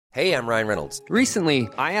Hey, I'm Ryan Reynolds. Recently,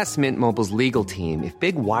 I asked Mint Mobile's legal team if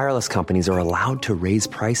big wireless companies are allowed to raise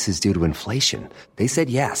prices due to inflation. They said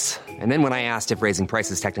yes. And then when I asked if raising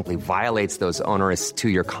prices technically violates those onerous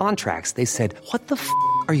two-year contracts, they said, "What the f***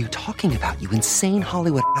 are you talking about, you insane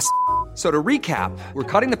Hollywood ass?" So to recap, we're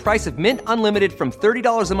cutting the price of Mint Unlimited from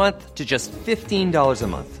 $30 a month to just $15 a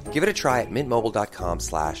month. Give it a try at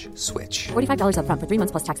mintmobile.com/switch. $45 up front for 3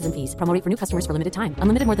 months plus taxes and fees. Promo rate for new customers for limited time.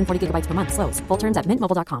 Unlimited more than 40 gigabytes per month. Slows full terms at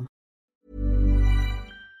mintmobile.com.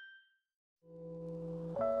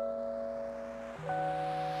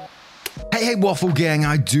 Hey, Waffle Gang,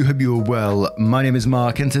 I do hope you are well. My name is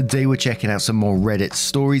Mark, and today we're checking out some more Reddit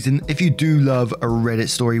stories. And if you do love a Reddit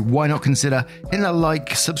story, why not consider hitting that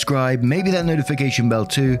like, subscribe, maybe that notification bell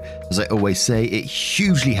too. As I always say, it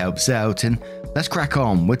hugely helps out. And let's crack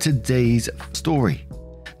on with today's story.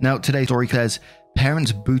 Now, today's story says,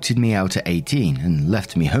 parents booted me out at 18 and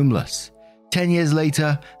left me homeless. 10 years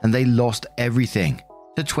later, and they lost everything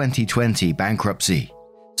to 2020 bankruptcy.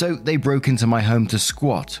 So they broke into my home to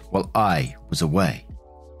squat while I was away.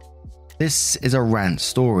 This is a rant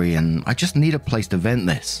story, and I just need a place to vent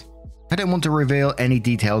this. I don't want to reveal any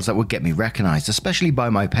details that would get me recognized, especially by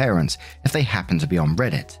my parents if they happen to be on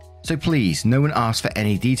Reddit. So please, no one ask for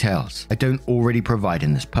any details I don't already provide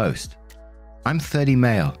in this post. I'm 30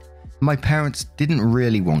 male. My parents didn't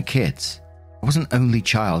really want kids. I was an only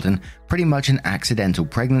child and pretty much an accidental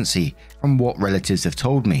pregnancy from what relatives have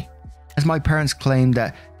told me, as my parents claimed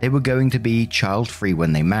that they were going to be child-free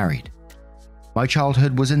when they married. My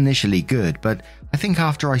childhood was initially good, but I think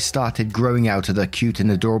after I started growing out of the cute and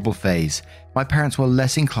adorable phase, my parents were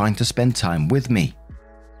less inclined to spend time with me.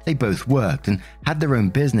 They both worked and had their own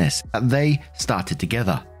business that they started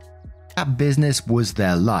together. That business was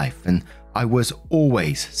their life, and I was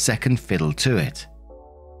always second fiddle to it.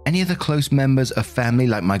 Any of the close members of family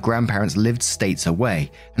like my grandparents lived states away,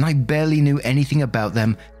 and I barely knew anything about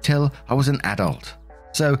them till I was an adult.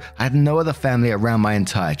 So I had no other family around my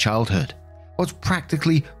entire childhood. I was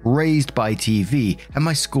practically raised by TV and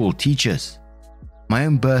my school teachers. My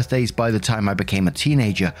own birthdays by the time I became a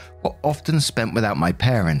teenager were often spent without my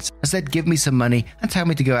parents, as they'd give me some money and tell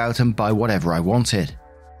me to go out and buy whatever I wanted.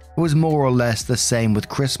 It was more or less the same with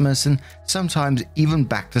Christmas and sometimes even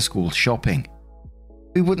back to school shopping.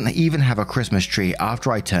 We wouldn't even have a Christmas tree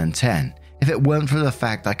after I turned 10 if it weren't for the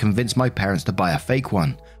fact I convinced my parents to buy a fake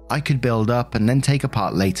one I could build up and then take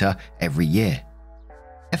apart later every year.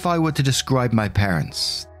 If I were to describe my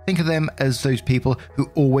parents, think of them as those people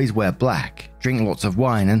who always wear black, drink lots of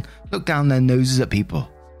wine, and look down their noses at people.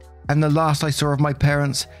 And the last I saw of my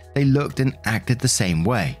parents, they looked and acted the same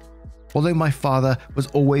way, although my father was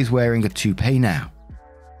always wearing a toupee now.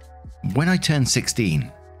 When I turned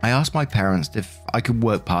 16, I asked my parents if I could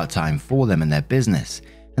work part-time for them in their business,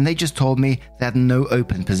 and they just told me they had no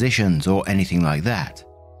open positions or anything like that.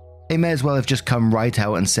 They may as well have just come right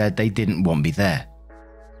out and said they didn't want me there.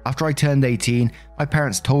 After I turned 18, my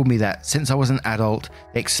parents told me that since I was an adult,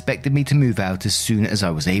 they expected me to move out as soon as I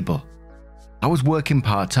was able. I was working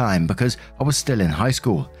part-time because I was still in high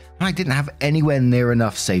school, and I didn't have anywhere near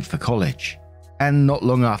enough saved for college. And not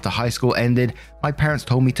long after high school ended, my parents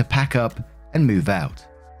told me to pack up and move out.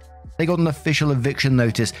 They got an official eviction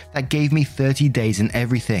notice that gave me 30 days and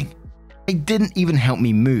everything. They didn't even help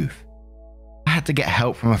me move. I had to get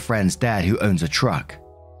help from a friend's dad who owns a truck.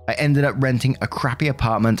 I ended up renting a crappy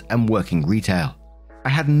apartment and working retail. I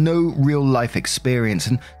had no real life experience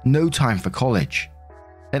and no time for college.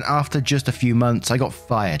 Then after just a few months, I got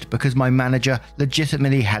fired because my manager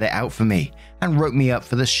legitimately had it out for me and wrote me up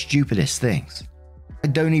for the stupidest things. I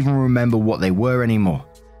don't even remember what they were anymore.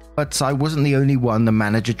 But I wasn't the only one the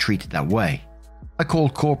manager treated that way. I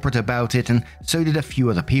called corporate about it, and so did a few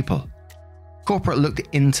other people. Corporate looked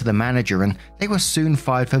into the manager, and they were soon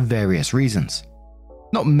fired for various reasons.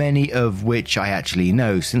 Not many of which I actually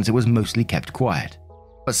know, since it was mostly kept quiet.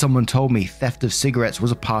 But someone told me theft of cigarettes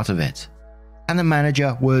was a part of it, and the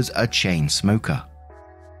manager was a chain smoker.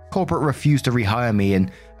 Corporate refused to rehire me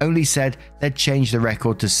and only said they'd change the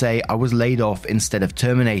record to say I was laid off instead of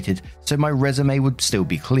terminated, so my resume would still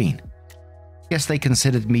be clean. Guess they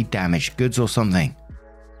considered me damaged goods or something.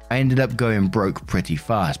 I ended up going broke pretty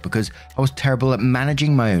fast because I was terrible at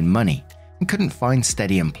managing my own money and couldn't find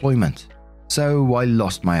steady employment. So I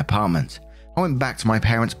lost my apartment. I went back to my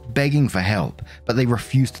parents begging for help, but they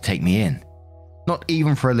refused to take me in. Not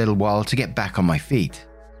even for a little while to get back on my feet.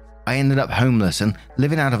 I ended up homeless and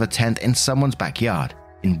living out of a tent in someone's backyard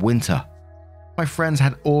in winter. My friends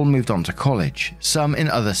had all moved on to college, some in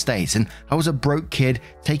other states, and I was a broke kid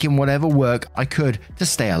taking whatever work I could to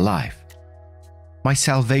stay alive. My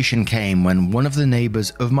salvation came when one of the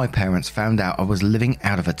neighbors of my parents found out I was living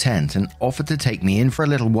out of a tent and offered to take me in for a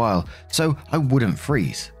little while so I wouldn't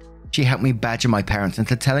freeze. She helped me badger my parents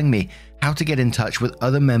into telling me how to get in touch with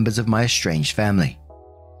other members of my estranged family.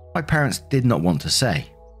 My parents did not want to say.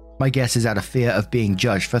 My guess is out of fear of being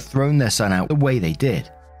judged for throwing their son out the way they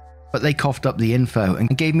did. But they coughed up the info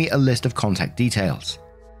and gave me a list of contact details,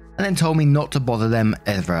 and then told me not to bother them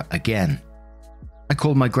ever again. I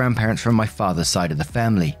called my grandparents from my father's side of the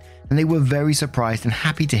family, and they were very surprised and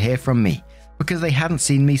happy to hear from me because they hadn't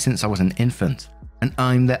seen me since I was an infant, and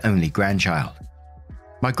I'm their only grandchild.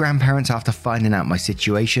 My grandparents, after finding out my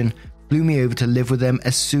situation, flew me over to live with them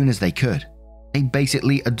as soon as they could. They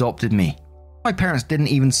basically adopted me. My parents didn't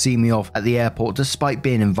even see me off at the airport despite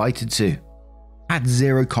being invited to. I had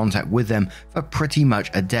zero contact with them for pretty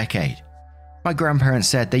much a decade. My grandparents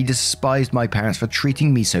said they despised my parents for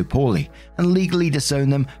treating me so poorly and legally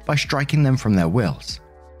disowned them by striking them from their wills.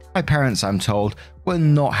 My parents, I'm told, were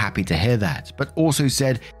not happy to hear that, but also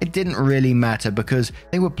said it didn't really matter because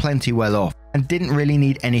they were plenty well off and didn't really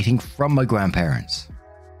need anything from my grandparents.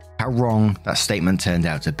 How wrong that statement turned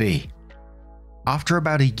out to be. After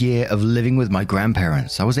about a year of living with my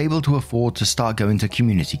grandparents, I was able to afford to start going to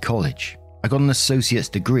community college. I got an associate's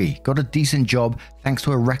degree, got a decent job thanks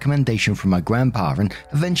to a recommendation from my grandpa, and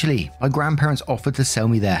eventually my grandparents offered to sell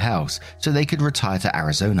me their house so they could retire to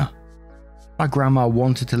Arizona. My grandma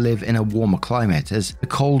wanted to live in a warmer climate as the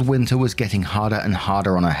cold winter was getting harder and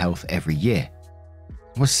harder on her health every year.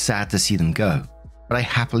 I was sad to see them go, but I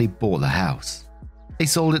happily bought the house. They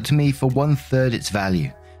sold it to me for 1/3 its value,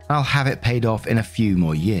 and I'll have it paid off in a few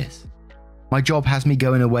more years. My job has me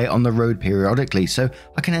going away on the road periodically, so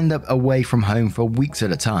I can end up away from home for weeks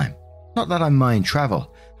at a time. Not that I mind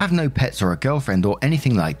travel, I have no pets or a girlfriend or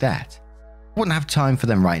anything like that. I wouldn't have time for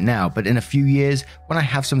them right now, but in a few years, when I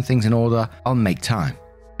have some things in order, I'll make time.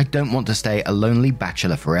 I don't want to stay a lonely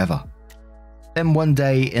bachelor forever. Then one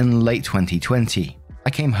day in late 2020, I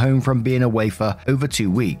came home from being away for over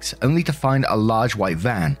 2 weeks, only to find a large white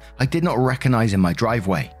van I did not recognize in my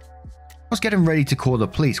driveway. I was getting ready to call the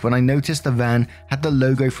police when I noticed the van had the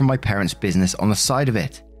logo from my parents' business on the side of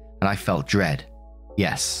it, and I felt dread.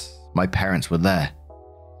 Yes, my parents were there.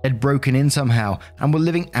 They'd broken in somehow and were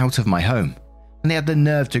living out of my home, and they had the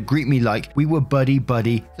nerve to greet me like we were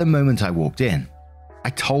buddy-buddy the moment I walked in. I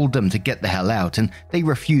told them to get the hell out, and they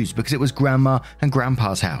refused because it was Grandma and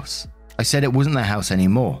Grandpa's house. I said it wasn't their house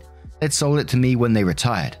anymore. They'd sold it to me when they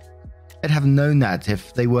retired. I'd have known that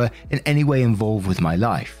if they were in any way involved with my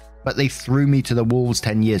life. But they threw me to the wolves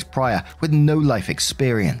 10 years prior with no life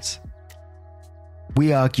experience.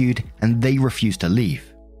 We argued and they refused to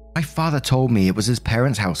leave. My father told me it was his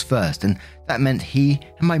parents' house first, and that meant he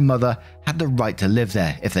and my mother had the right to live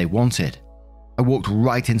there if they wanted. I walked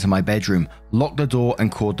right into my bedroom, locked the door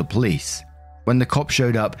and called the police. When the cops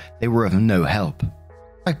showed up, they were of no help.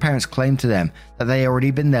 My parents claimed to them that they had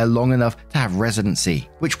already been there long enough to have residency,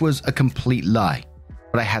 which was a complete lie,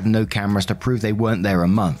 but I had no cameras to prove they weren't there a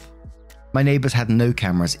month. My neighbors had no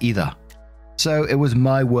cameras either. So it was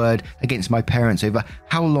my word against my parents over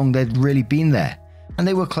how long they'd really been there, and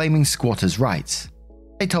they were claiming squatters' rights.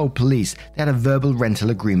 They told police they had a verbal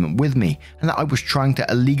rental agreement with me and that I was trying to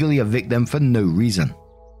illegally evict them for no reason.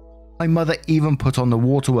 My mother even put on the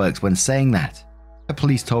waterworks when saying that. The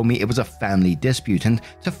police told me it was a family dispute and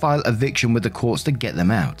to file eviction with the courts to get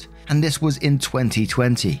them out, and this was in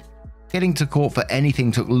 2020. Getting to court for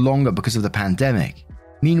anything took longer because of the pandemic.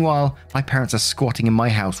 Meanwhile, my parents are squatting in my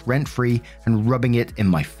house rent-free and rubbing it in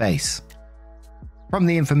my face. From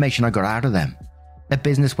the information I got out of them, their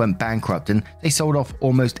business went bankrupt and they sold off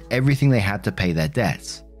almost everything they had to pay their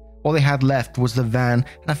debts. All they had left was the van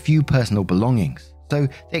and a few personal belongings, so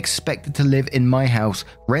they expected to live in my house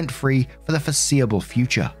rent-free for the foreseeable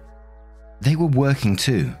future. They were working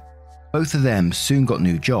too. Both of them soon got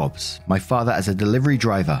new jobs, my father as a delivery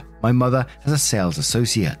driver, my mother as a sales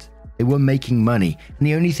associate. They were making money, and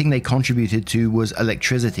the only thing they contributed to was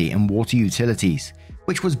electricity and water utilities,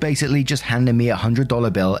 which was basically just handing me a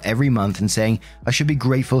 $100 bill every month and saying I should be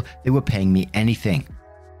grateful they were paying me anything.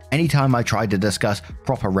 Anytime I tried to discuss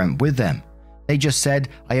proper rent with them, they just said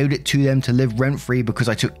I owed it to them to live rent-free because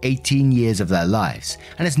I took 18 years of their lives,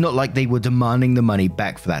 and it's not like they were demanding the money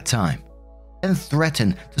back for that time. Then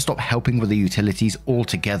threatened to stop helping with the utilities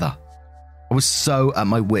altogether. I was so at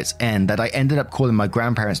my wit's end that I ended up calling my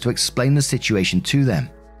grandparents to explain the situation to them.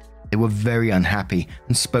 They were very unhappy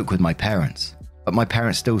and spoke with my parents, but my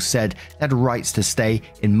parents still said they had rights to stay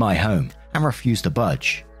in my home and refused to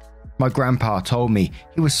budge. My grandpa told me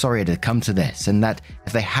he was sorry it had come to this and that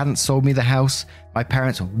if they hadn't sold me the house, my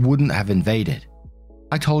parents wouldn't have invaded.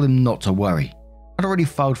 I told him not to worry. I'd already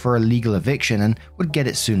filed for a legal eviction and would get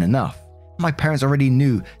it soon enough. My parents already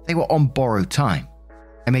knew they were on borrowed time.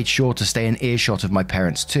 I made sure to stay in earshot of my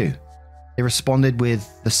parents too. They responded with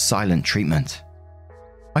the silent treatment.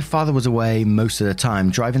 My father was away most of the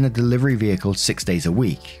time, driving a delivery vehicle 6 days a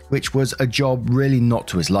week, which was a job really not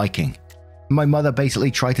to his liking. My mother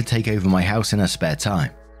basically tried to take over my house in her spare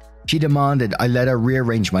time. She demanded I let her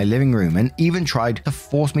rearrange my living room and even tried to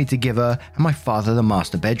force me to give her and my father the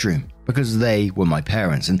master bedroom, because they were my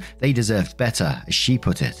parents and they deserved better, as she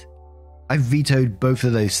put it. I vetoed both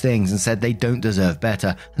of those things and said they don't deserve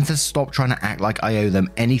better and to stop trying to act like I owe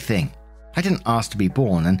them anything. I didn't ask to be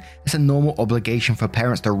born, and it's a normal obligation for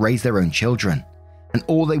parents to raise their own children. And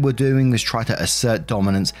all they were doing was try to assert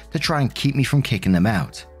dominance to try and keep me from kicking them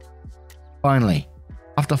out. Finally,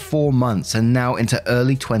 after 4 months and now into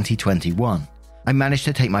early 2021, I managed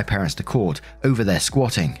to take my parents to court over their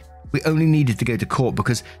squatting. We only needed to go to court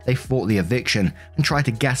because they fought the eviction and tried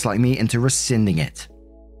to gaslight me into rescinding it.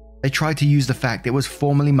 They tried to use the fact it was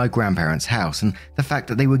formerly my grandparents' house and the fact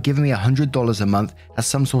that they were giving me $100 a month as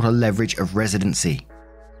some sort of leverage of residency.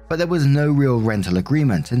 But there was no real rental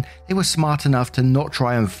agreement, and they were smart enough to not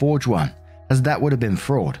try and forge one, as that would have been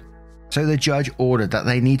fraud. So the judge ordered that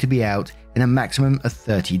they need to be out in a maximum of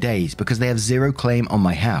 30 days because they have zero claim on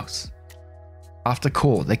my house. After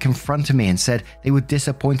court, they confronted me and said they were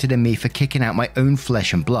disappointed in me for kicking out my own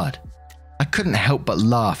flesh and blood. I couldn't help but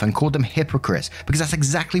laugh and called them hypocrites because that's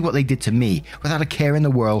exactly what they did to me without a care in the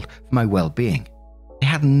world for my well-being. They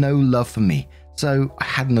had no love for me, so I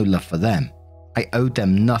had no love for them. I owed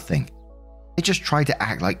them nothing. They just tried to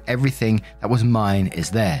act like everything that was mine is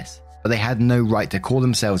theirs, but they had no right to call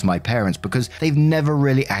themselves my parents because they've never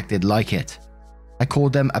really acted like it. I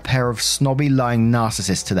called them a pair of snobby lying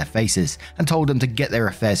narcissists to their faces and told them to get their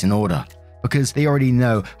affairs in order, because they already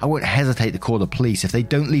know I won't hesitate to call the police if they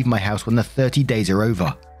don't leave my house when the 30 days are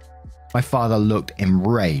over. My father looked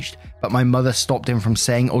enraged, but my mother stopped him from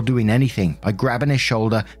saying or doing anything by grabbing his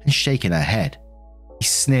shoulder and shaking her head. He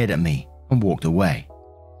sneered at me and walked away.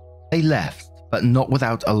 They left, but not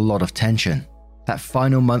without a lot of tension. That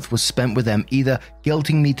final month was spent with them either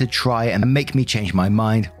guilting me to try and make me change my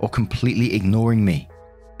mind or completely ignoring me.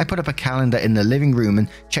 I put up a calendar in the living room and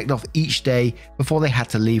checked off each day before they had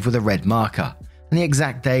to leave with a red marker, and the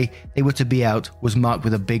exact day they were to be out was marked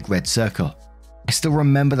with a big red circle. I still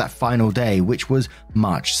remember that final day, which was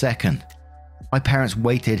March 2nd. My parents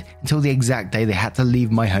waited until the exact day they had to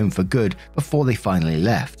leave my home for good before they finally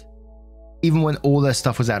left. Even when all their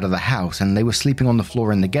stuff was out of the house and they were sleeping on the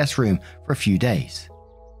floor in the guest room for a few days.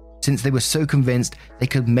 Since they were so convinced they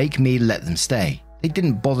could make me let them stay, they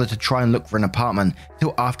didn't bother to try and look for an apartment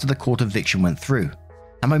until after the court eviction went through,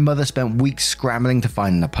 and my mother spent weeks scrambling to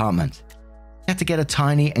find an apartment. She had to get a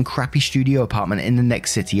tiny and crappy studio apartment in the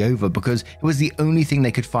next city over because it was the only thing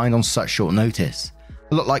they could find on such short notice.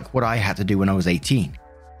 A lot like what I had to do when I was 18.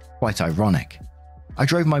 Quite ironic. I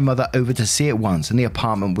drove my mother over to see it once and the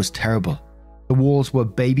apartment was terrible. The walls were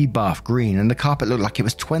baby bath green and the carpet looked like it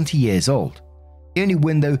was 20 years old. The only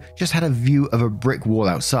window just had a view of a brick wall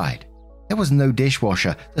outside. There was no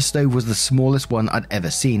dishwasher, the stove was the smallest one I'd ever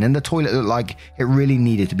seen, and the toilet looked like it really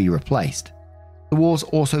needed to be replaced. The walls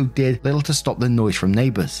also did little to stop the noise from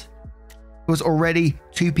neighbors. There was already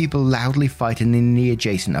 2 people loudly fighting in the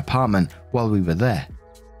adjacent apartment while we were there.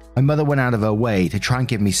 My mother went out of her way to try and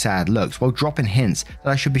give me sad looks while dropping hints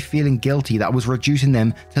that I should be feeling guilty that I was reducing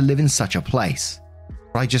them to live in such a place.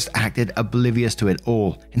 But I just acted oblivious to it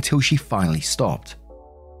all until she finally stopped.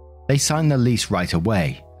 They signed the lease right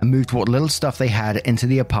away and moved what little stuff they had into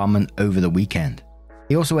the apartment over the weekend.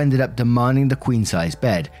 They also ended up demanding the queen-size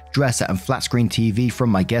bed, dresser and flat-screen TV from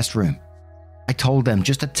my guest room. I told them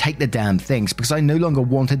just to take the damn things because I no longer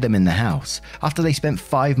wanted them in the house after they spent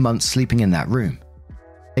 5 months sleeping in that room.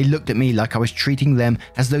 They looked at me like I was treating them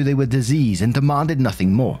as though they were disease and demanded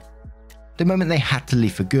nothing more. The moment they had to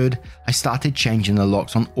leave for good, I started changing the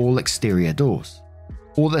locks on all exterior doors.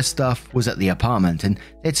 All their stuff was at the apartment and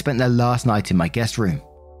they'd spent their last night in my guest room.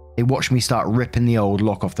 They watched me start ripping the old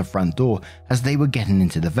lock off the front door as they were getting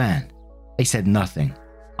into the van. They said nothing.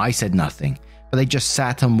 I said nothing, but they just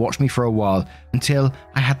sat and watched me for a while until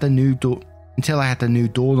I had the new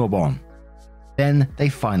doorknob on. Then they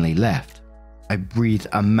finally left. I breathed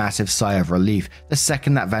a massive sigh of relief the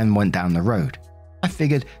second that van went down the road. I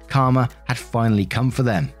figured karma had finally come for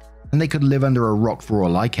them, and they could live under a rock for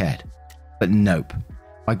all I cared. But nope.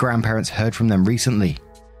 My grandparents heard from them recently.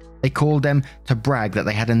 They called them to brag that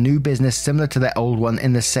they had a new business similar to their old one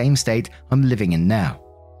in the same state I'm living in now.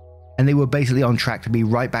 And they were basically on track to be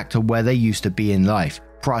right back to where they used to be in life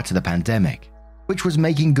prior to the pandemic, which was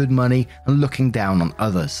making good money and looking down on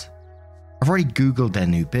others. I've already Googled their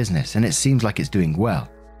new business and it seems like it's doing well.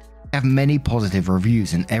 They have many positive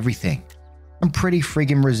reviews and everything. I'm pretty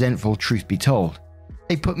friggin' resentful, truth be told.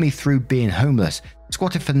 They put me through being homeless,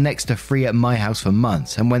 squatted for next to free at my house for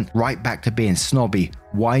months, and went right back to being snobby,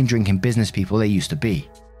 wine-drinking business people they used to be.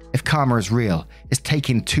 If karma is real, it's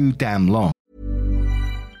taking too damn long.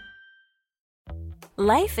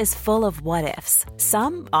 Life is full of what-ifs.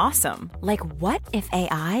 Some awesome, like what if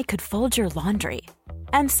AI could fold your laundry?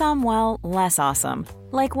 And some, well, less awesome,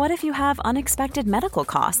 like what if you have unexpected medical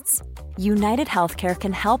costs? United Healthcare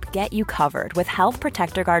can help get you covered with Health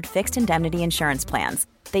Protector Guard fixed indemnity insurance plans.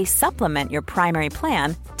 They supplement your primary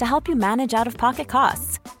plan to help you manage out-of-pocket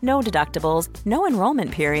costs. No deductibles, no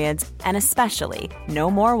enrollment periods, and especially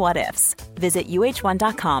no more what-ifs. Visit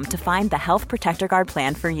uh1.com to find the Health Protector Guard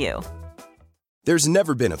plan for you. There's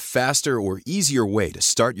never been a faster or easier way to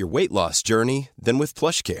start your weight loss journey than with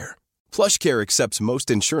PlushCare. PlushCare accepts most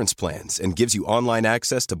insurance plans and gives you online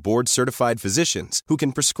access to board-certified physicians who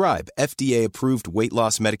can prescribe FDA-approved weight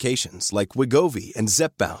loss medications like Wegovy and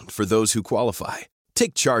Zepbound for those who qualify.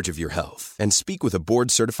 Take charge of your health and speak with a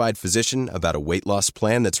board-certified physician about a weight loss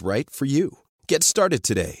plan that's right for you. Get started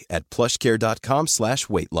today at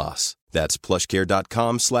plushcare.com/weight loss. That's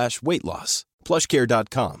plushcare.com/weight loss.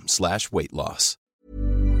 plushcare.com/weight loss.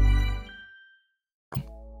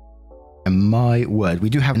 And my word,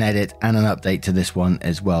 we do have an edit and an update to this one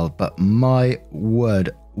as well, but my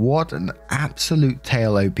word, what an absolute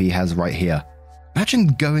tale OP has right here. Imagine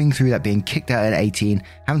going through that, being kicked out at 18,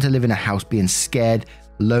 having to live in a house, being scared,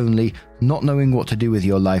 lonely, not knowing what to do with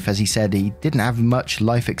your life. As he said, he didn't have much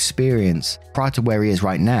life experience prior to where he is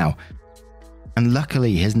right now. And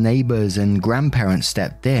luckily, his neighbors and grandparents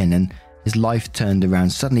stepped in and his life turned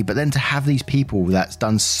around suddenly. But then to have these people that's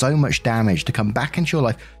done so much damage to come back into your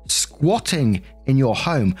life, squatting in your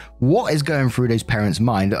home, what is going through those parents'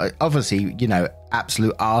 mind? Obviously,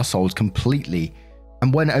 absolute arseholes completely.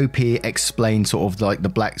 And when OP explained sort of like the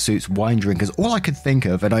black suits wine drinkers, all I could think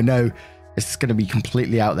of, and I know it's going to be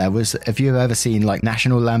completely out there, was if you've ever seen like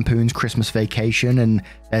National Lampoon's Christmas Vacation, and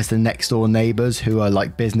there's the next door neighbors who are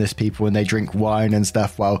like business people and they drink wine and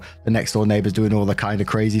stuff while the next door neighbors doing all the kind of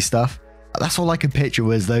crazy stuff. That's all I could picture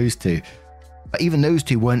was those two. But even those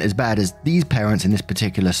two weren't as bad as these parents in this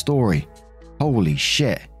particular story. Holy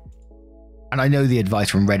shit. And I know the advice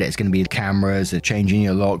from Reddit is going to be cameras, changing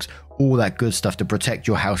your locks, all that good stuff to protect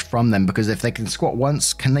your house from them, because if they can squat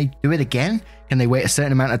once, can they do it again? Can they wait a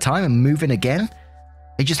certain amount of time and move in again?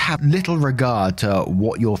 They just have little regard to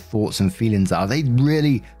what your thoughts and feelings are. They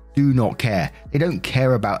really do not care. They don't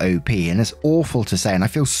care about OP, and it's awful to say, and I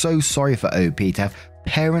feel so sorry for OP to have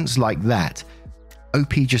parents like that.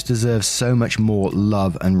 OP just deserves so much more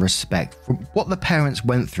love and respect for what the parents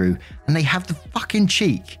went through, and they have the fucking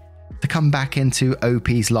cheek to come back into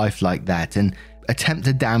OP's life like that and attempt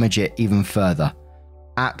to damage it even further.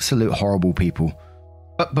 Absolute horrible people.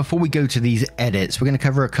 But before we go to these edits, we're going to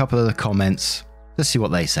cover a couple of the comments. Let's see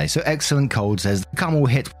what they say. So Excellent Cold says, karma will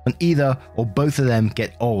hit when either or both of them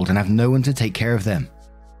get old and have no one to take care of them.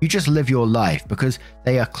 You just live your life because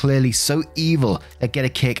they are clearly so evil that get a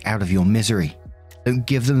kick out of your misery. Don't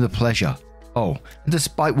give them the pleasure. Oh, and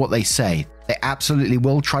despite what they say, they absolutely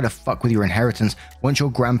will try to fuck with your inheritance once your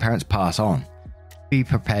grandparents pass on. Be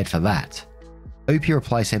prepared for that. OP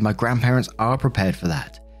replies saying, my grandparents are prepared for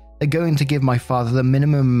that. They're going to give my father the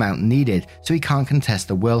minimum amount needed so he can't contest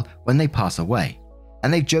the will when they pass away.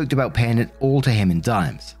 And they've joked about paying it all to him in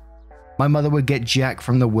dimes. My mother would get jack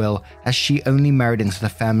from the will as she only married into the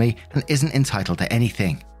family and isn't entitled to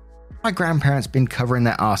anything. My grandparents been covering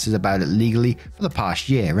their asses about it legally for the past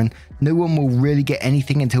year, and no one will really get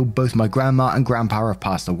anything until both my grandma and grandpa have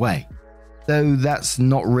passed away. Though that's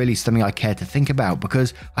not really something I care to think about,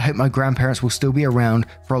 because I hope my grandparents will still be around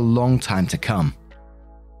for a long time to come.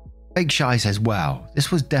 Big Shy says, wow,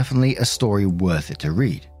 this was definitely a story worth it to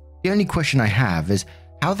read. The only question I have is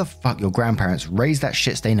how the fuck your grandparents raised that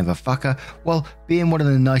shit stain of a fucker while being one of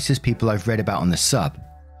the nicest people I've read about on the sub.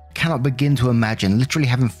 I cannot begin to imagine literally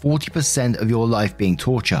having 40% of your life being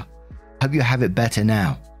torture. Hope you have it better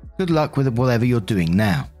now. Good luck with whatever you're doing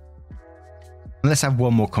now. And let's have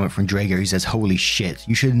one more comment from Drago, who says, holy shit,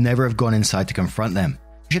 you should never have gone inside to confront them.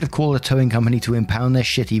 You should have called a towing company to impound their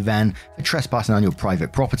shitty van for trespassing on your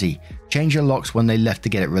private property, change your locks when they left to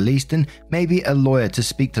get it released, and maybe a lawyer to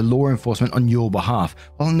speak to law enforcement on your behalf,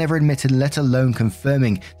 while never admitted, let alone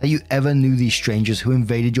confirming that you ever knew these strangers who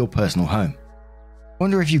invaded your personal home.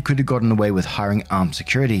 Wonder if you could have gotten away with hiring armed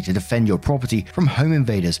security to defend your property from home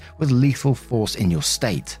invaders with lethal force in your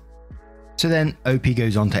state. So then OP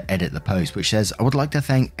goes on to edit the post, which says, I would like to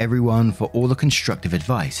thank everyone for all the constructive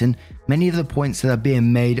advice, and many of the points that are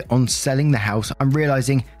being made on selling the house I'm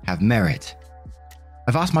realizing have merit.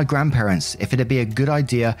 I've asked my grandparents if it'd be a good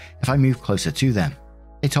idea if I move closer to them.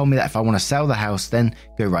 They told me that if I want to sell the house, then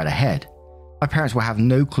go right ahead. My parents will have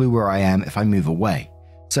no clue where I am if I move away,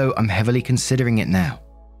 so I'm heavily considering it now.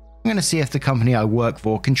 I'm going to see if the company I work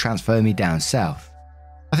for can transfer me down south.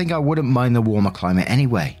 I think I wouldn't mind the warmer climate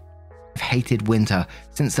anyway. I've hated winter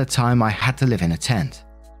since the time I had to live in a tent.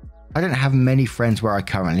 I don't have many friends where I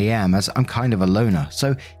currently am, as I'm kind of a loner,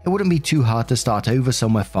 so it wouldn't be too hard to start over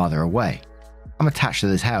somewhere farther away. I'm attached to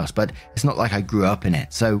this house, but it's not like I grew up in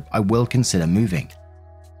it, so I will consider moving.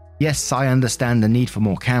 Yes, I understand the need for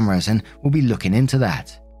more cameras and will be looking into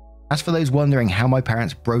that. As for those wondering how my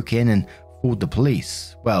parents broke in and fooled the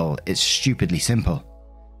police, well, it's stupidly simple.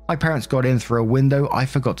 My parents got in through a window I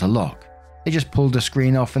forgot to lock. They just pulled the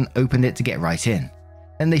screen off and opened it to get right in.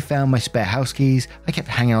 Then they found my spare house keys I kept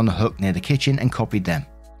hanging on a hook near the kitchen and copied them.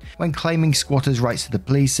 When claiming squatters' rights to the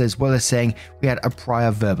police, as well as saying we had a prior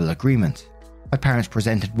verbal agreement. My parents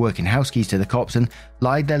presented working house keys to the cops and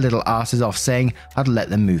lied their little asses off saying I'd let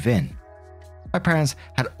them move in. My parents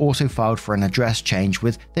had also filed for an address change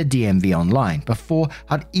with the DMV online before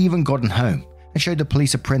I'd even gotten home and showed the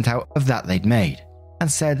police a printout of that they'd made,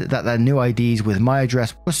 and said that their new IDs with my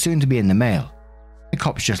address was soon to be in the mail. The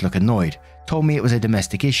cops just looked annoyed, told me it was a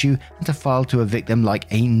domestic issue and to file to evict them like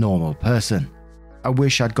a normal person. I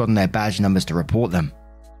wish I'd gotten their badge numbers to report them.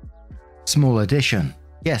 Small addition.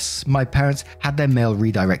 Yes, my parents had their mail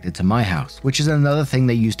redirected to my house, which is another thing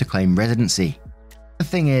they used to claim residency. The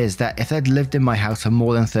thing is that if they'd lived in my house for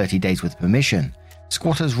more than 30 days with permission,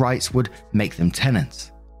 squatters' rights would make them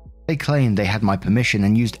tenants. They claimed they had my permission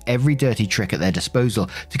and used every dirty trick at their disposal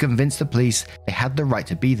to convince the police they had the right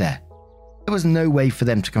to be there. There was no way for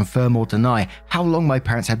them to confirm or deny how long my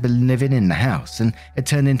parents had been living in the house, and it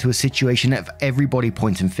turned into a situation of everybody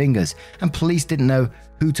pointing fingers, and police didn't know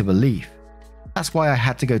who to believe. That's why I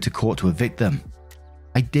had to go to court to evict them.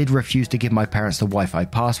 I did refuse to give my parents the Wi-Fi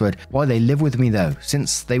password while they lived with me though,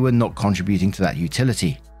 since they were not contributing to that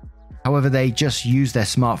utility. However, they just used their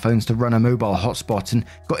smartphones to run a mobile hotspot and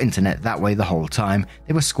got internet that way the whole time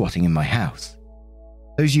they were squatting in my house.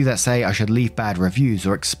 Those of you that say I should leave bad reviews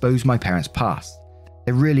or expose my parents' past,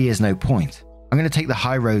 there really is no point. I'm going to take the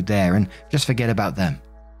high road there and just forget about them.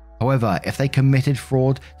 However, if they committed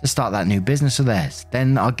fraud to start that new business of theirs,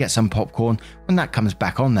 then I'll get some popcorn when that comes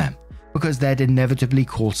back on them, because they'd inevitably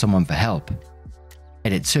call someone for help.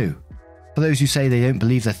 Edit 2. For those who say they don't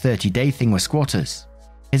believe the 30-day thing with squatters,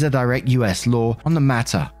 here's a direct US law on the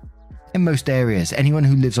matter. In most areas, anyone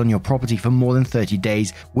who lives on your property for more than 30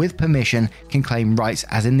 days with permission can claim rights,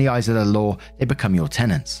 as in the eyes of the law, they become your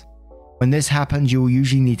tenants. When this happens, you will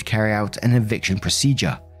usually need to carry out an eviction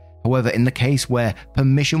procedure. However, in the case where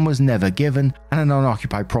permission was never given and a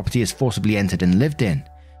non-occupied property is forcibly entered and lived in,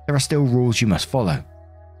 there are still rules you must follow.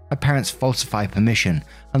 My parents falsified permission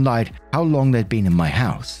and lied how long they'd been in my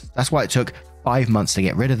house. That's why it took 5 months to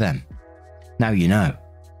get rid of them. Now you know.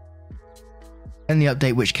 Then the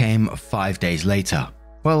update, which came 5 days later.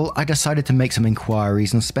 Well, I decided to make some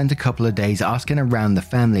inquiries and spent a couple of days asking around the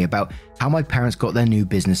family about how my parents got their new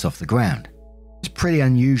business off the ground. It's pretty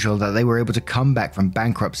unusual that they were able to come back from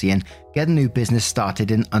bankruptcy and get a new business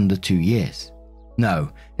started in under 2 years.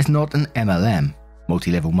 No, it's not an MLM,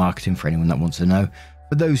 multi-level marketing for anyone that wants to know,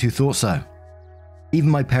 for those who thought so. Even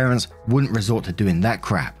my parents wouldn't resort to doing that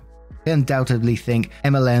crap. They undoubtedly think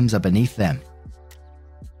MLMs are beneath them.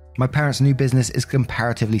 My parents' new business is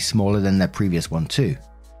comparatively smaller than their previous one too.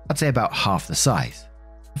 I'd say about half the size.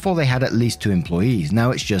 Before they had at least 2 employees, now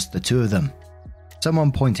it's just the 2 of them.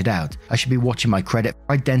 Someone pointed out I should be watching my credit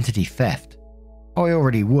for identity theft. I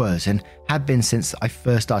already was and had been since I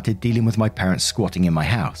first started dealing with my parents squatting in my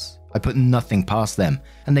house. I put nothing past them,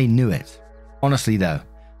 and they knew it. Honestly though,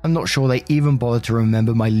 I'm not sure they even bothered to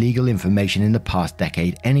remember my legal information in the past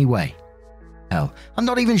decade anyway. Hell, I'm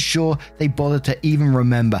not even sure they bothered to even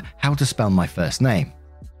remember how to spell my first name.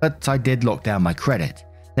 But I did lock down my credit.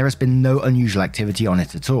 There has been no unusual activity on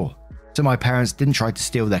it at all. So my parents didn't try to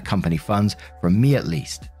steal their company funds, from me at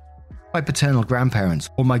least. My paternal grandparents,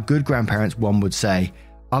 or my good grandparents one would say,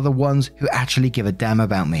 are the ones who actually give a damn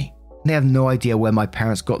about me. They have no idea where my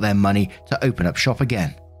parents got their money to open up shop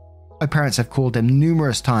again. My parents have called them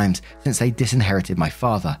numerous times since they disinherited my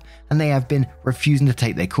father, and they have been refusing to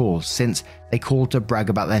take their calls since they called to brag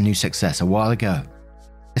about their new success a while ago.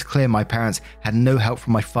 It's clear my parents had no help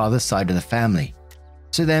from my father's side of the family.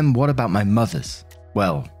 So then what about my mother's?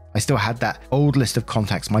 Well, I still had that old list of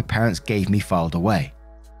contacts my parents gave me filed away.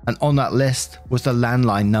 And on that list was the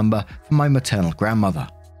landline number for my maternal grandmother.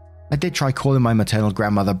 I did try calling my maternal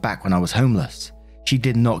grandmother back when I was homeless. She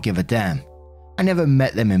did not give a damn. I never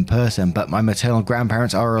met them in person, but my maternal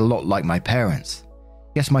grandparents are a lot like my parents.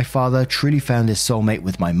 Yes, my father truly found his soulmate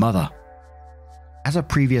with my mother. As a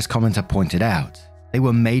previous commenter pointed out, they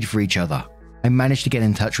were made for each other. I managed to get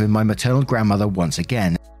in touch with my maternal grandmother once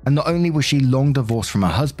again, and not only was she long divorced from her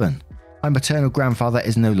husband, my maternal grandfather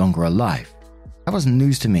is no longer alive. That wasn't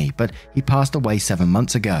news to me, but he passed away 7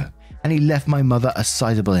 months ago, and he left my mother a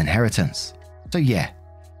sizable inheritance. So yeah,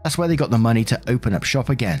 that's where they got the money to open up shop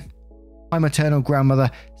again. My maternal grandmother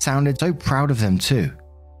sounded so proud of them too.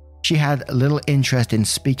 She had little interest in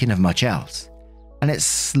speaking of much else, and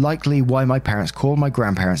it's likely why my parents called my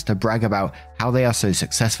grandparents to brag about how they are so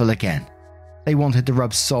successful again. They wanted to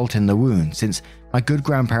rub salt in the wound since my good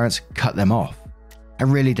grandparents cut them off. I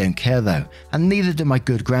really don't care though, and neither do my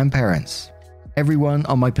good grandparents. Everyone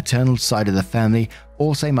on my paternal side of the family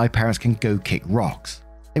all say my parents can go kick rocks.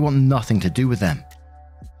 They want nothing to do with them.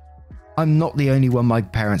 I'm not the only one my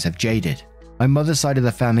parents have jaded. My mother's side of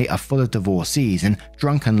the family are full of divorcees and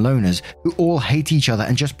drunken loners who all hate each other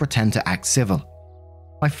and just pretend to act civil.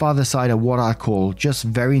 My father's side are what I call just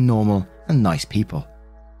very normal and nice people.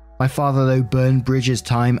 My father though burned bridges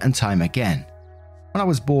time and time again. When I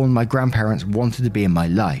was born, my grandparents wanted to be in my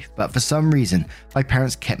life, but for some reason, my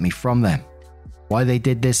parents kept me from them. Why they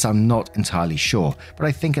did this, I'm not entirely sure, but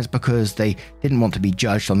I think it's because they didn't want to be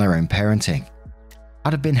judged on their own parenting.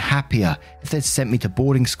 I'd have been happier if they'd sent me to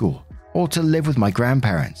boarding school or to live with my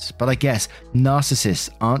grandparents, but I guess narcissists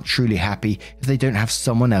aren't truly happy if they don't have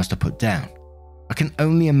someone else to put down. I can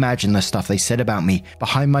only imagine the stuff they said about me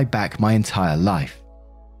behind my back my entire life.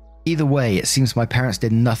 Either way, it seems my parents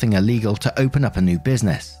did nothing illegal to open up a new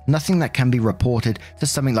business, nothing that can be reported to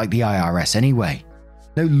something like the IRS anyway.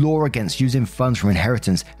 No law against using funds from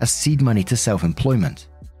inheritance as seed money to self-employment.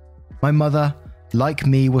 My mother, like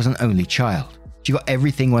me, was an only child. She got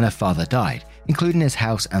everything when her father died, including his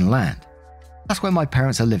house and land. That's where my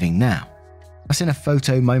parents are living now. I've seen a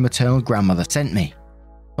photo my maternal grandmother sent me.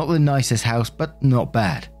 Not the nicest house, but not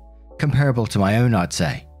bad. Comparable to my own, I'd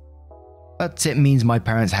say. But it means my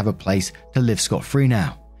parents have a place to live scot-free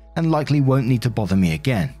now, and likely won't need to bother me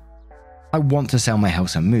again. I want to sell my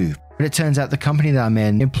house and move, but it turns out the company that I'm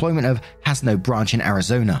in employment of has no branch in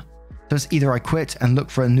Arizona. So it's either I quit and look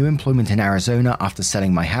for a new employment in Arizona after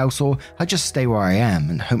selling my house, or I just stay where I am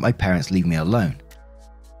and hope my parents leave me alone.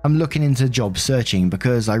 I'm looking into job searching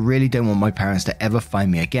because I really don't want my parents to ever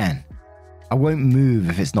find me again. I won't move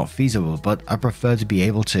if it's not feasible, but I prefer to be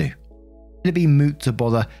able to. It'd be moot to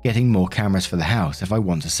bother getting more cameras for the house if I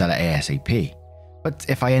want to sell it ASAP. But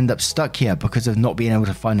if I end up stuck here because of not being able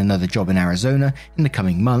to find another job in Arizona in the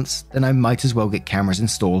coming months, then I might as well get cameras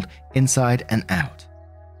installed inside and out.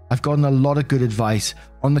 I've gotten a lot of good advice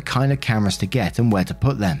on the kind of cameras to get and where to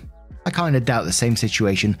put them. I kind of doubt the same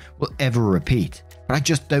situation will ever repeat, but I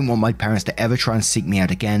just don't want my parents to ever try and seek me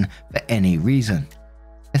out again for any reason.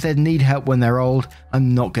 If they need help when they're old,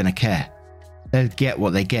 I'm not going to care. They'll get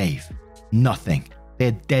what they gave. Nothing.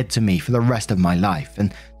 They're dead to me for the rest of my life,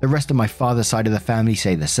 and the rest of my father's side of the family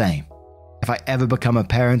say the same. If I ever become a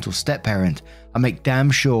parent or step-parent, I make damn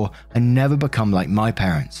sure I never become like my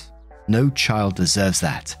parents. No child deserves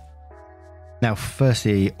that. Now,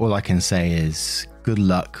 firstly, all I can say is good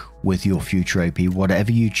luck with your future, OP.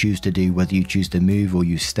 Whatever you choose to do, whether you choose to move or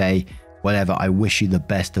you stay, whatever, I wish you the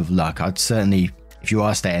best of luck. I'd certainly, if you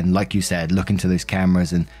are staying, like you said, look into those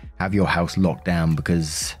cameras and have your house locked down,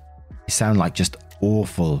 because you sound like just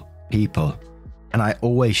awful people. And I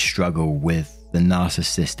always struggle with the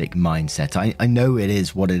narcissistic mindset. I know it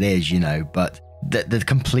is what it is, but the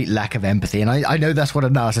complete lack of empathy, and I know that's what a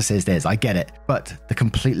narcissist is, I get it, but the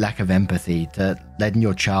complete lack of empathy to letting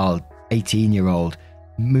your child, 18-year-old,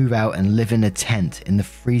 move out and live in a tent in the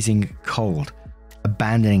freezing cold,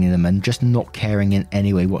 abandoning them and just not caring in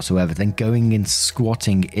any way whatsoever, then going and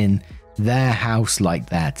squatting in their house like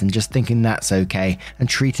that and just thinking that's okay and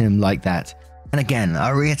treating them like that. And again,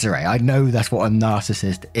 I reiterate, I know that's what a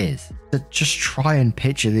narcissist is. But just try and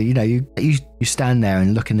picture that, you stand there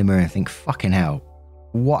and look in the mirror and think, fucking hell,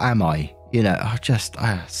 what am I?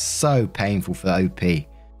 So painful for the OP.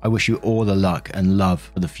 I wish you all the luck and love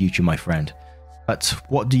for the future, my friend. But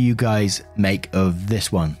what do you guys make of this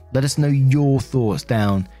one? Let us know your thoughts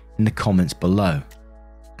down in the comments below.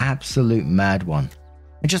 Absolute mad one.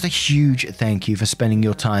 And just a huge thank you for spending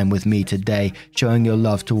your time with me today, showing your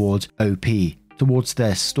love towards OP, towards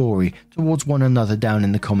their story, towards one another down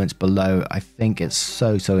in the comments below. I think it's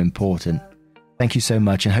so important. Thank you so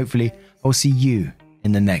much, and hopefully I'll see you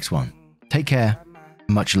in the next one. Take care.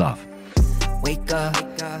 Much love. Wake up,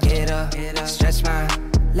 get up, stretch my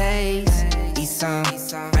legs. Eat some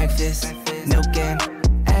breakfast, milk and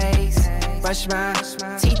eggs. Brush my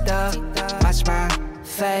teeth up, wash my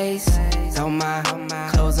face. Throw my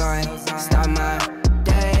clothes on, start my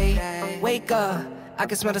day. Wake up, I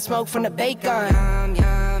can smell the smoke from the bacon.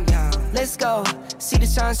 Let's go, see the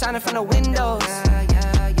sun shining from the windows.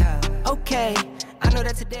 Okay, I know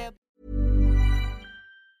that today.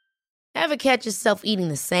 Ever catch yourself eating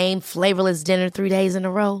the same flavorless dinner 3 days in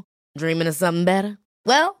a row? Dreaming of something better?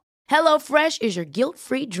 Well, HelloFresh is your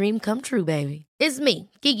guilt-free dream come true, baby. It's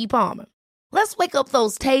me, Keke Palmer. Let's wake up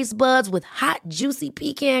those taste buds with hot, juicy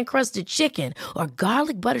pecan-crusted chicken or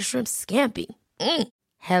garlic butter shrimp scampi.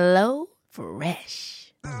 Hello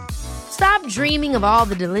Fresh. Stop dreaming of all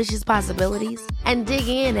the delicious possibilities and dig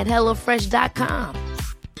in at HelloFresh.com.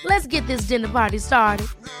 Let's get this dinner party started.